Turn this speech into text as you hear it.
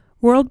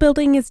World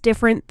building is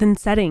different than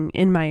setting,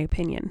 in my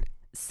opinion.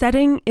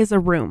 Setting is a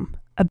room,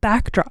 a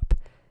backdrop.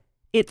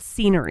 It's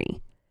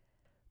scenery.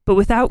 But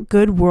without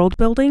good world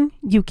building,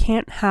 you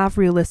can't have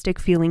realistic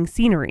feeling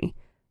scenery.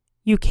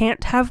 You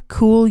can't have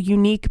cool,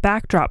 unique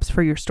backdrops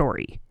for your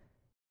story.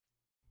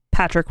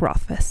 Patrick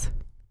Rothfuss.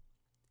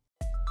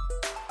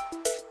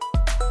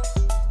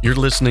 You're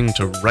listening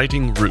to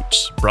Writing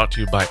Roots, brought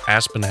to you by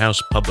Aspen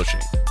House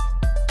Publishing.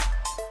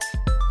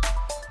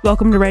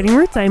 Welcome to Writing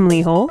Roots. I'm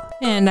Lee Hull.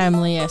 And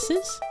I'm Lee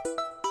Esses.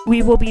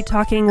 We will be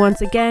talking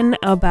once again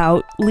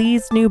about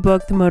Lee's new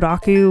book, the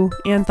Modaku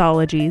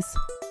Anthologies,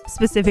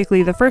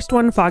 specifically the first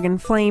one, Fog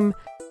and Flame,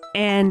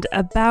 and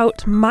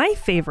about my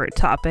favorite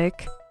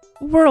topic,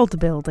 world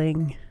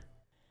building.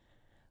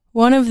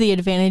 One of the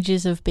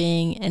advantages of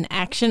being an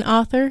action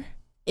author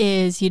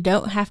is you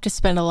don't have to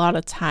spend a lot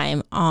of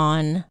time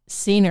on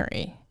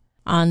scenery,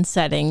 on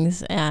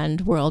settings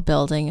and world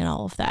building and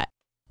all of that.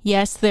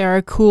 Yes, there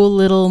are cool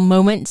little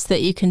moments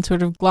that you can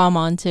sort of glom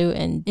onto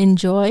and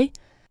enjoy,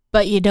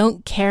 but you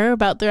don't care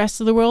about the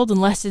rest of the world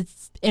unless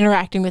it's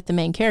interacting with the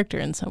main character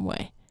in some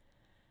way.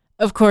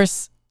 Of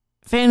course,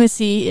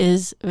 fantasy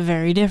is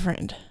very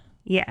different.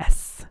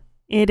 Yes,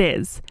 it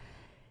is.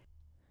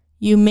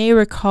 You may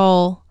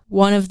recall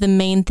one of the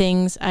main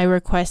things I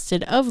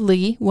requested of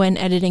Lee when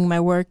editing my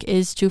work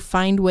is to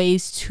find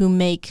ways to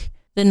make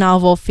the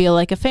novel feel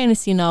like a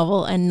fantasy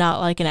novel and not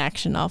like an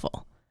action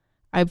novel.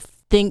 I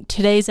think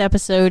today's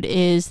episode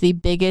is the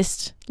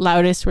biggest,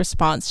 loudest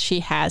response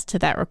she has to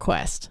that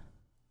request.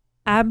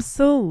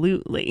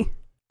 Absolutely.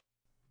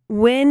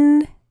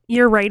 When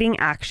you're writing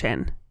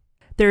action,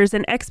 there's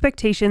an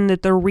expectation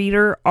that the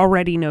reader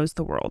already knows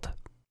the world.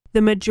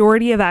 The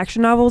majority of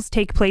action novels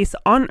take place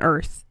on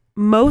Earth,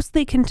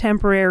 mostly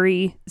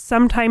contemporary,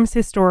 sometimes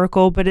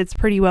historical, but it's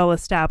pretty well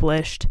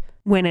established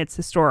when it's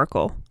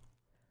historical.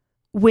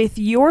 With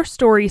your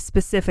story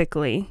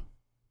specifically,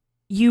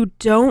 you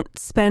don't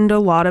spend a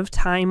lot of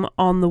time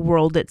on the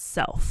world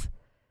itself.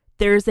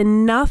 There's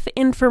enough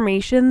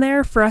information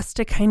there for us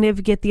to kind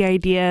of get the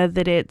idea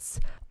that it's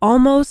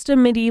almost a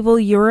medieval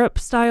Europe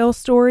style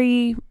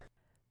story,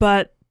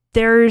 but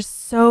there's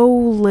so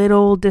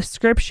little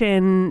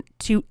description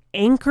to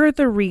anchor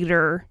the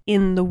reader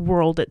in the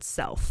world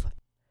itself.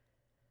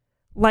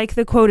 Like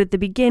the quote at the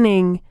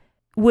beginning,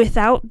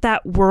 without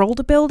that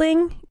world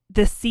building,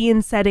 the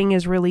scene setting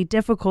is really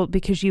difficult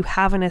because you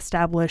haven't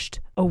established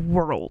a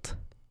world.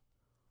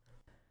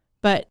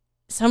 But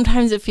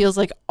sometimes it feels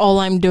like all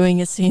I'm doing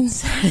is scene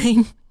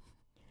setting.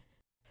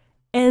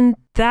 And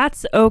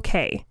that's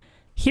okay.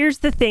 Here's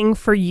the thing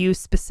for you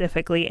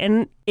specifically,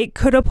 and it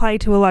could apply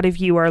to a lot of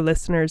you, our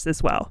listeners,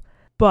 as well.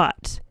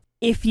 But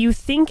if you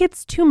think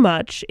it's too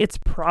much, it's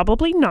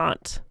probably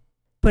not,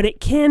 but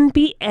it can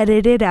be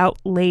edited out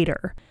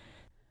later.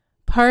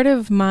 Part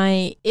of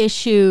my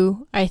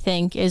issue, I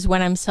think, is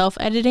when I'm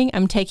self-editing,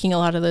 I'm taking a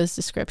lot of those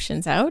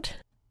descriptions out.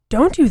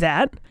 Don't do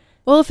that.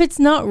 Well, if it's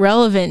not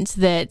relevant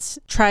that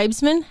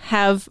tribesmen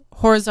have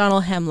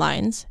horizontal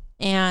hemlines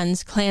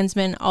and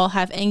clansmen all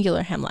have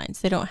angular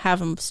hemlines, they don't have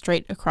them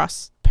straight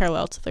across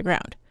parallel to the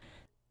ground.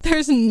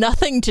 There's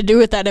nothing to do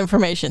with that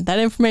information. That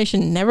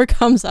information never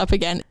comes up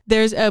again.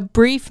 There's a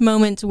brief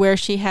moment where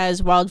she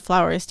has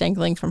wildflowers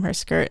dangling from her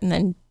skirt and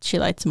then she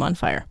lights them on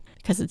fire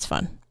because it's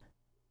fun.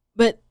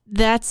 But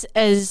that's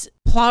as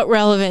plot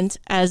relevant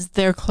as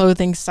their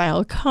clothing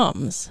style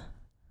comes.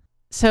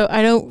 So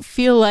I don't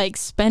feel like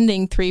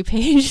spending 3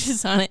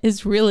 pages on it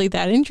is really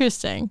that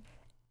interesting.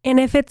 And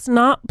if it's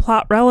not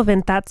plot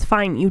relevant, that's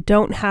fine. You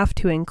don't have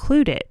to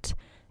include it.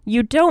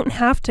 You don't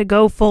have to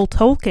go full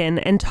Tolkien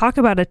and talk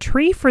about a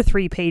tree for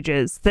 3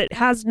 pages that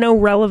has no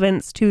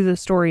relevance to the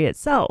story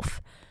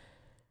itself.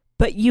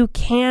 But you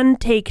can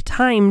take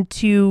time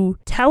to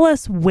tell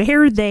us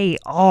where they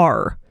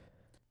are.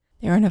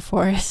 They're in a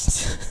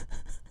forest.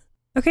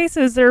 Okay,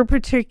 so is there a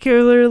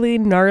particularly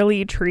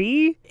gnarly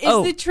tree?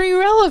 Is the tree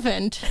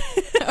relevant?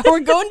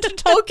 We're going to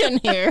Tolkien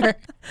here.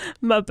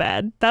 My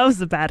bad. That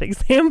was a bad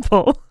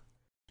example.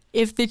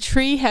 If the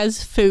tree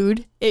has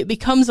food, it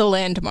becomes a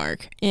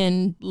landmark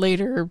in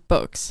later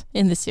books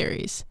in the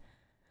series.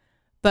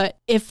 But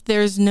if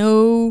there's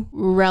no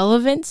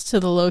relevance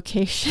to the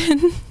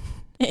location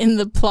in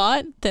the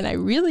plot, then I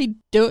really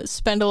don't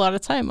spend a lot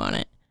of time on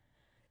it.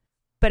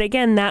 But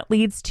again, that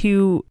leads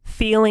to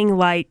feeling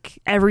like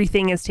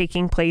everything is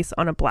taking place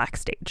on a black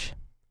stage.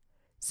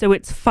 So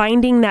it's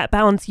finding that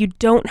balance. You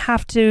don't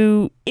have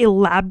to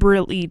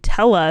elaborately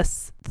tell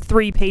us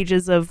 3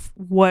 pages of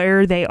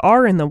where they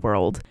are in the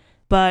world,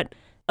 but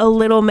a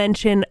little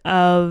mention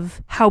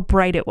of how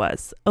bright it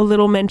was, a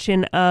little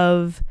mention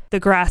of the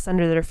grass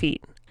under their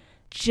feet,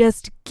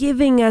 just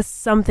giving us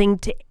something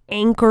to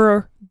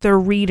anchor the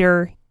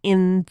reader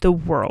in the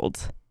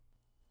world.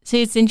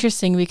 See, it's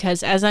interesting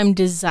because as I'm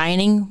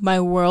designing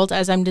my world,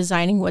 as I'm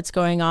designing what's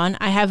going on,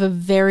 I have a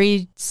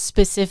very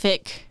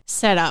specific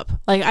setup.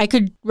 Like I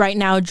could right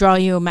now draw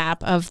you a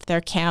map of their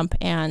camp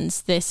and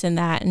this and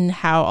that and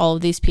how all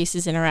of these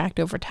pieces interact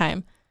over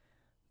time.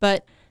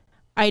 But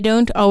I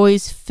don't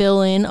always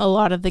fill in a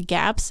lot of the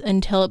gaps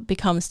until it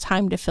becomes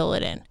time to fill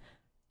it in.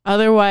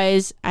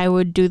 Otherwise, I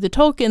would do the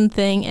Tolkien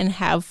thing and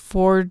have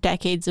 4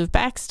 decades of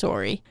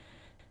backstory.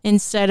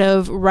 Instead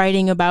of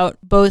writing about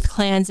both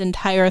clans'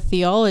 entire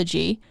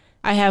theology,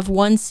 I have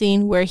one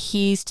scene where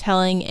he's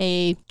telling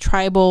a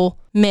tribal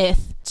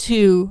myth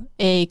to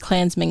a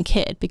clansman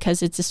kid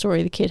because it's a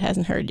story the kid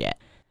hasn't heard yet.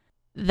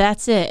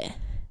 That's it.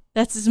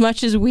 That's as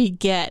much as we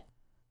get.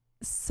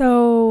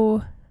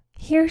 So,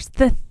 here's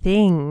the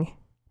thing.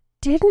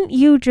 Didn't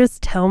you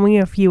just tell me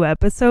a few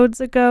episodes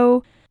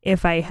ago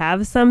if I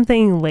have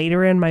something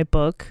later in my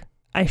book,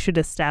 I should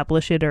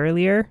establish it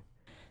earlier?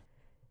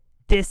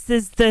 This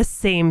is the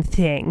same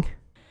thing.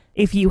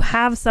 If you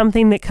have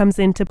something that comes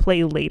into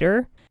play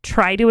later,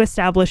 try to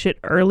establish it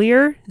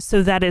earlier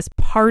so that is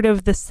part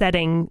of the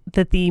setting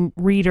that the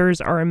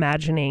readers are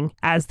imagining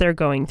as they're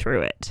going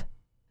through it.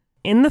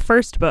 In the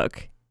first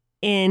book,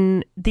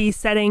 in the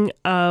setting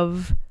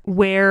of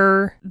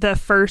where the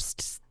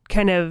first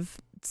kind of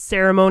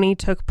ceremony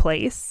took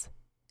place,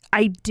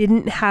 I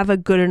didn't have a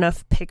good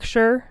enough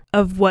picture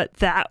of what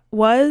that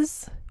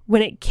was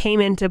when it came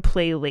into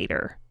play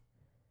later.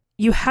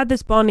 You had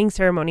this bonding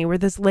ceremony where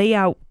this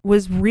layout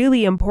was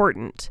really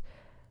important.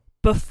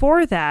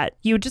 Before that,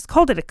 you just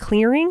called it a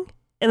clearing,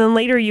 and then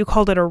later you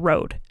called it a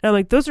road. And I'm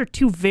like, those are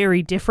 2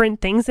 very different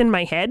things in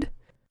my head.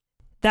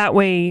 That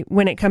way,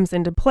 when it comes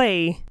into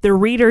play, the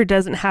reader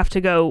doesn't have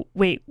to go,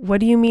 wait, what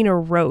do you mean a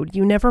road?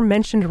 You never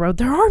mentioned a road.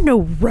 There are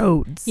no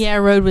roads. Yeah,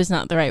 road was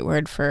not the right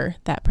word for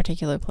that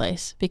particular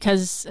place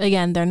because,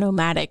 again, they're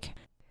nomadic.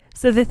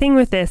 So the thing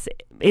with this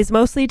is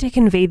mostly to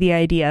convey the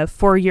idea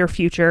for your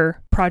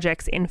future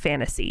projects in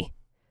fantasy.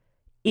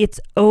 It's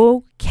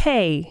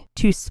okay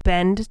to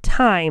spend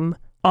time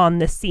on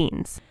the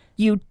scenes.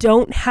 You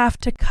don't have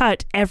to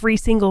cut every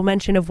single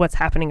mention of what's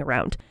happening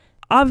around.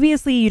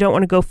 Obviously, you don't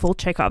want to go full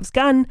Chekhov's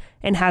gun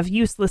and have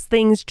useless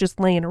things just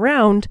laying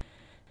around,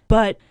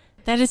 but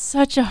that is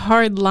such a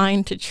hard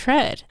line to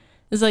tread.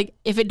 It's like,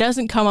 if it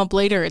doesn't come up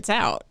later, it's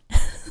out.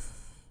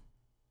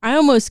 I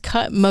almost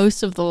cut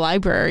most of the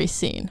library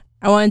scene.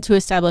 I wanted to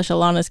establish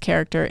Alana's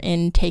character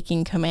in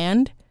taking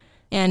command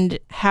and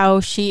how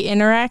she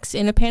interacts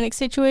in a panic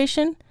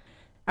situation.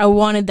 I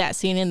wanted that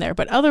scene in there,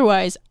 but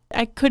otherwise,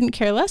 I couldn't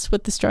care less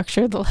what the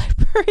structure of the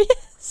library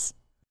is.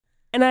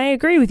 And I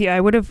agree with you.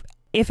 I would have,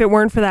 if it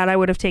weren't for that, I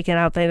would have taken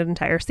out that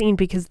entire scene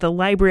because the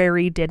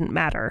library didn't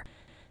matter.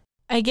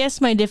 I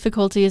guess my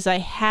difficulty is I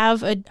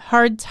have a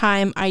hard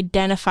time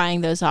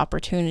identifying those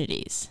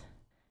opportunities.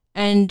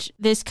 And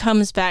this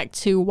comes back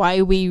to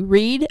why we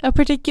read a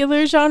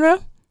particular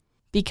genre,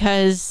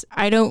 because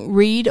I don't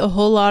read a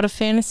whole lot of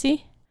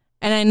fantasy.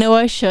 And I know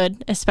I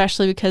should,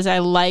 especially because I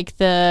like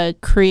the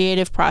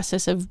creative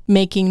process of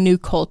making new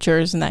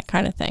cultures and that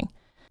kind of thing.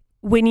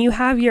 When you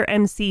have your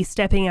MC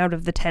stepping out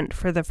of the tent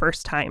for the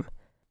first time,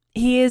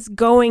 he is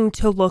going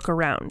to look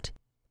around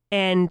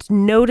and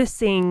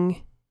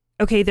noticing,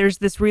 okay, there's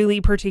this really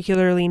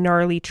particularly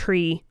gnarly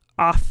tree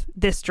off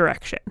this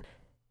direction.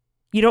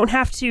 You don't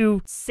have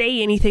to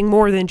say anything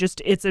more than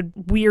just, it's a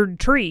weird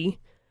tree.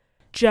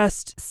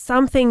 Just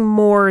something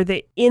more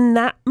that in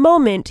that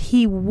moment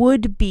he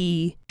would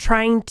be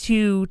trying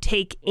to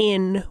take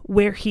in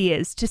where he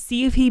is to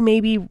see if he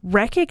maybe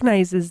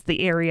recognizes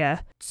the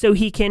area so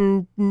he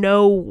can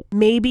know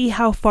maybe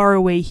how far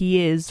away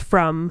he is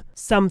from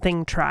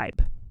something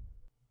tribe.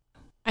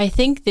 I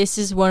think this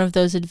is one of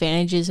those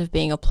advantages of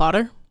being a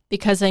plotter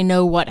because I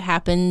know what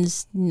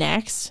happens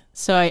next.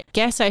 So I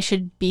guess I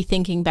should be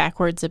thinking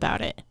backwards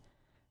about it.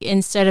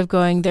 Instead of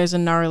going, there's a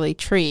gnarly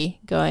tree,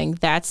 going,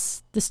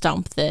 that's the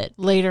stump that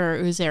later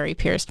Uzeri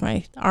pierced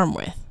my arm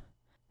with.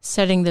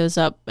 Setting those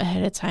up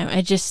ahead of time,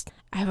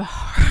 I have a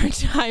hard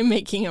time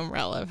making them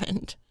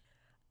relevant.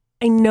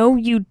 I know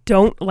you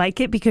don't like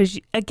it because,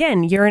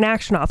 again, you're an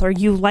action author.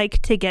 You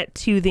like to get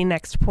to the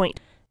next point.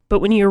 But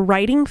when you're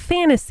writing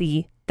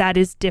fantasy, that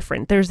is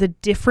different. There's a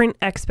different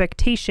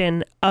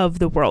expectation of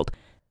the world.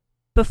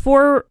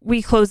 Before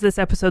we close this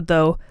episode,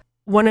 though,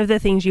 one of the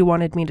things you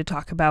wanted me to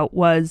talk about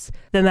was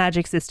the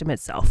magic system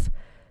itself.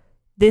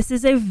 This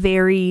is a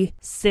very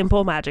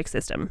simple magic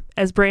system.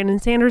 As Brandon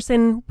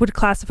Sanderson would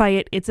classify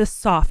it, it's a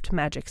soft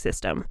magic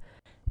system,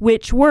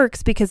 which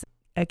works because,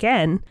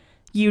 again,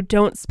 you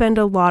don't spend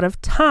a lot of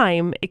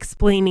time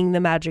explaining the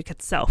magic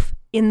itself.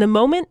 In the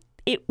moment,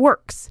 it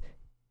works.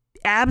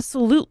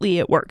 Absolutely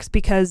it works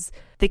because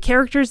the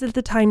characters at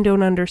the time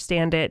don't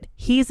understand it.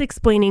 He's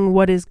explaining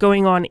what is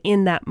going on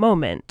in that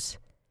moment.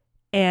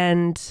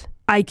 And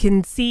I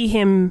can see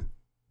him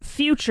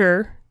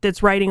future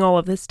that's writing all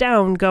of this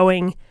down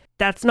going,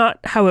 that's not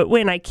how it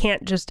went. I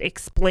can't just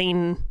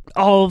explain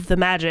all of the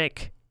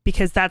magic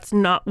because that's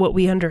not what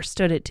we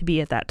understood it to be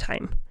at that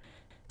time.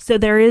 So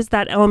there is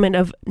that element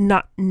of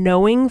not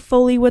knowing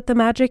fully what the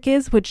magic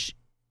is, which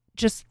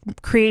just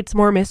creates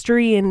more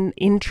mystery and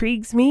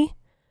intrigues me.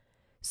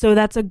 So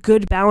that's a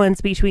good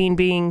balance between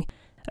being,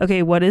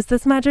 okay, what is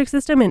this magic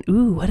system? And,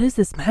 ooh, what is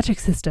this magic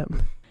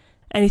system?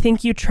 And I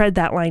think you tread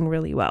that line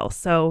really well.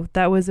 So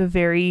that was a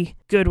very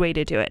good way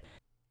to do it.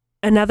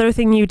 Another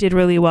thing you did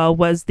really well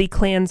was the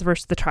clans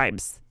versus the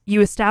tribes.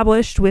 You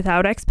established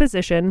without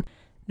exposition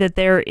that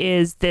there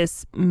is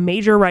this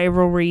major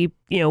rivalry,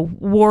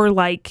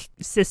 warlike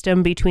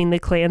system between the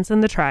clans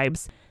and the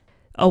tribes.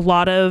 A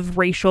lot of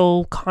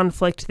racial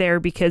conflict there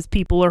because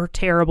people are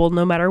terrible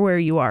no matter where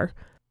you are.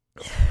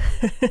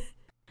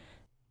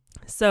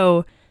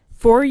 So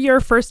for your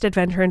first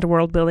adventure into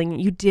world building,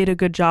 you did a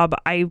good job.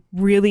 I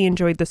really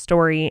enjoyed the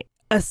story.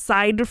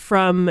 Aside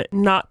from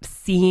not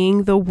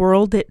seeing the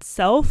world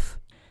itself,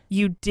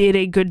 you did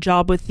a good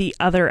job with the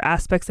other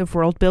aspects of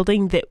world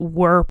building that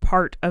were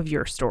part of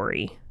your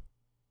story.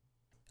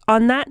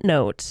 On that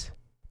note,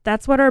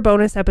 that's what our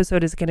bonus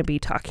episode is going to be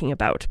talking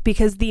about,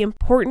 because the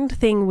important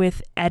thing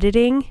with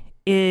editing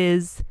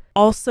is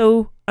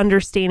also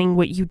understanding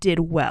what you did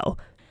well.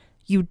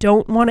 You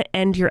don't want to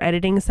end your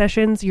editing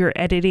sessions, your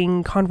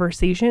editing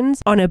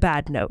conversations on a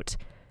bad note,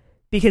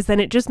 because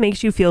then it just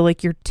makes you feel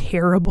like you're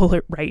terrible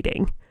at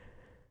writing.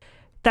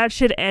 That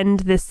should end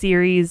this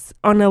series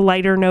on a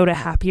lighter note, a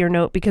happier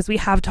note, because we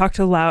have talked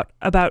a lot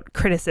about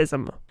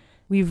criticism.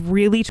 We've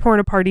really torn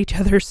apart each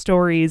other's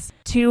stories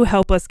to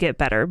help us get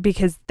better,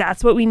 because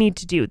that's what we need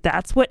to do.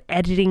 That's what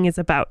editing is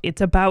about. It's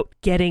about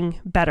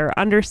getting better,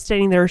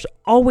 understanding there's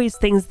always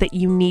things that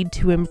you need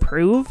to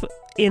improve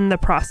in the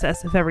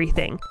process of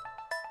everything.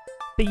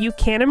 But you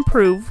can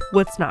improve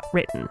what's not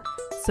written.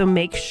 So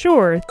make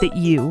sure that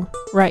you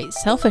write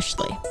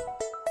selfishly.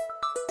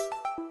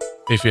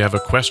 If you have a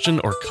question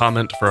or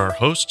comment for our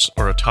hosts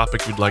or a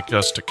topic you'd like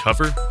us to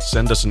cover,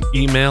 send us an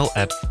email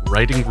at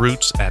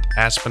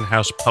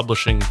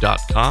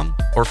writingroots@aspenhousepublishing.com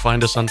or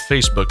find us on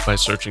Facebook by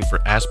searching for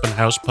Aspen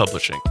House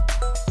Publishing.